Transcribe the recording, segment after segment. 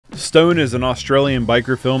Stone is an Australian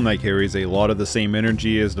biker film that carries a lot of the same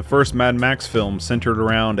energy as the first Mad Max film, centered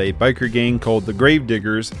around a biker gang called the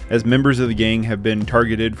Gravediggers, as members of the gang have been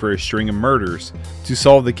targeted for a string of murders. To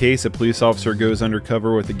solve the case, a police officer goes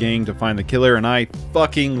undercover with the gang to find the killer, and I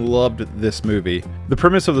fucking loved this movie. The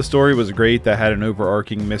premise of the story was great, that had an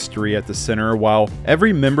overarching mystery at the center, while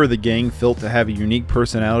every member of the gang felt to have a unique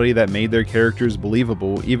personality that made their characters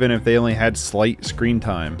believable, even if they only had slight screen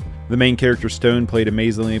time. The main character Stone, played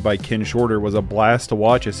amazingly by Ken Shorter, was a blast to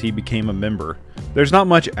watch as he became a member. There's not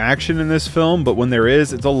much action in this film, but when there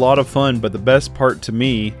is, it's a lot of fun, but the best part to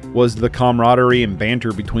me was the camaraderie and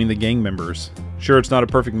banter between the gang members. Sure, it's not a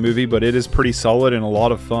perfect movie, but it is pretty solid and a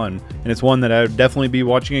lot of fun, and it's one that I would definitely be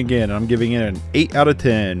watching again, and I'm giving it an 8 out of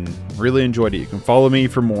 10. Really enjoyed it. You can follow me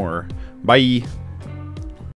for more. Bye!